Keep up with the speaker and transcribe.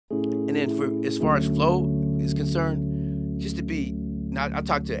And then for as far as flow is concerned, just to be, now I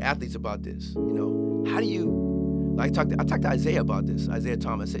talk to athletes about this, how do you, I talked to Isaiah about this, Isaiah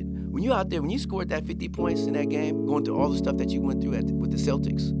Thomas. I said, when you out there, when you scored that 50 points in that game, going through all the stuff that you went through with the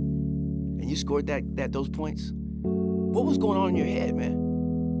Celtics, and you scored those points, what was going on in your head,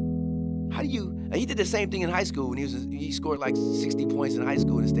 man? How do you, and he did the same thing in high school when he scored like 60 points in high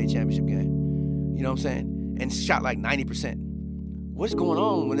school in the state championship game. You know what I'm saying? And shot like 90%. What's going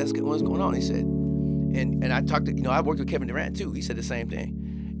on what's going on? He said, and I talked to, I worked with Kevin Durant too. He said the same thing.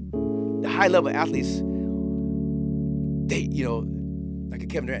 The high level athletes, they, like a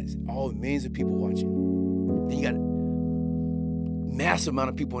Kevin Durant, all millions of people watching. Then you got a massive amount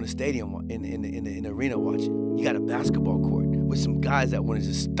of people in the stadium, in the arena watching. You got a basketball court with some guys that want to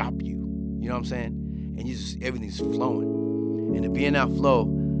just stop you. You know what I'm saying? And everything's flowing. And to be in that flow,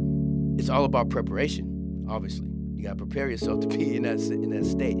 it's all about preparation, obviously. You got to prepare yourself to be in that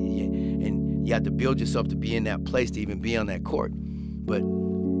state. And you have to build yourself to be in that place to even be on that court. But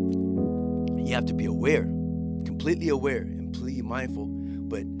you have to be aware, completely aware and completely mindful,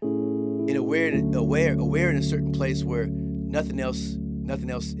 but aware in a certain place where nothing else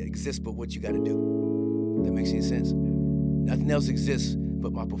exists but what you got to do. That makes any sense? Nothing else exists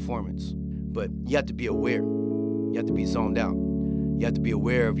but my performance. But you have to be aware. You have to be zoned out. You have to be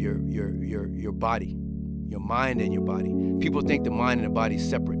aware of your body, your mind and your body. People think the mind and the body is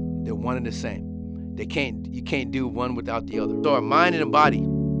separate. They're one and the same. You can't do one without the other. So our mind and the body,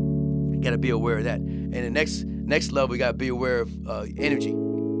 you got to be aware of that. And the next level, we got to be aware of energy.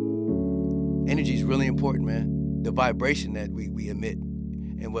 Energy is really important, man. The vibration that we emit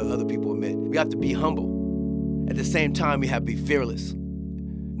and what other people emit. We have to be humble. At the same time, we have to be fearless,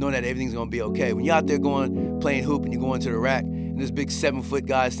 knowing that everything's going to be okay. When you're out there playing hoop and you go into the rack, and this big 7-foot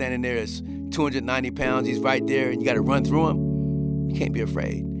guy standing there is 290 pounds, he's right there, and you got to run through him, you can't be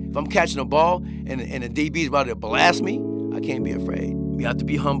afraid. If I'm catching a ball and a DB is about to blast me, I can't be afraid. We have to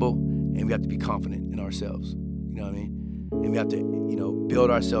be humble, and we have to be confident in ourselves. You know what I mean? And we have to, build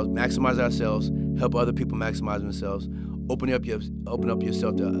ourselves, maximize ourselves, help other people maximize themselves, open up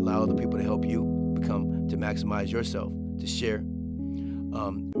yourself to allow other people to help you to maximize yourself, to share.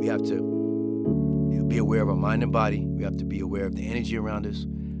 We have to be aware of our mind and body. We have to be aware of the energy around us.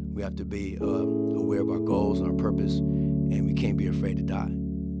 We have to be aware of our goals and our purpose, and we can't be afraid to die.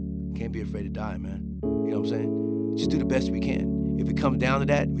 Can't be afraid to die, man. You know what I'm saying? Just do the best we can. If it comes down to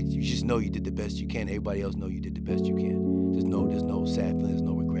that, you just know you did the best you can. Everybody else know you did the best you can. There's no sad feelings, there's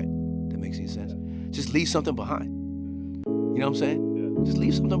no regret. That makes any sense? Just leave something behind. You know what I'm saying? Yeah. Just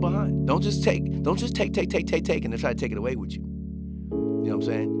leave something behind. Don't just take, and then try to take it away with you. You know what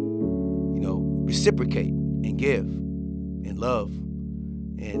I'm saying? Reciprocate and give and love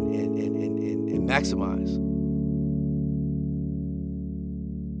and maximize.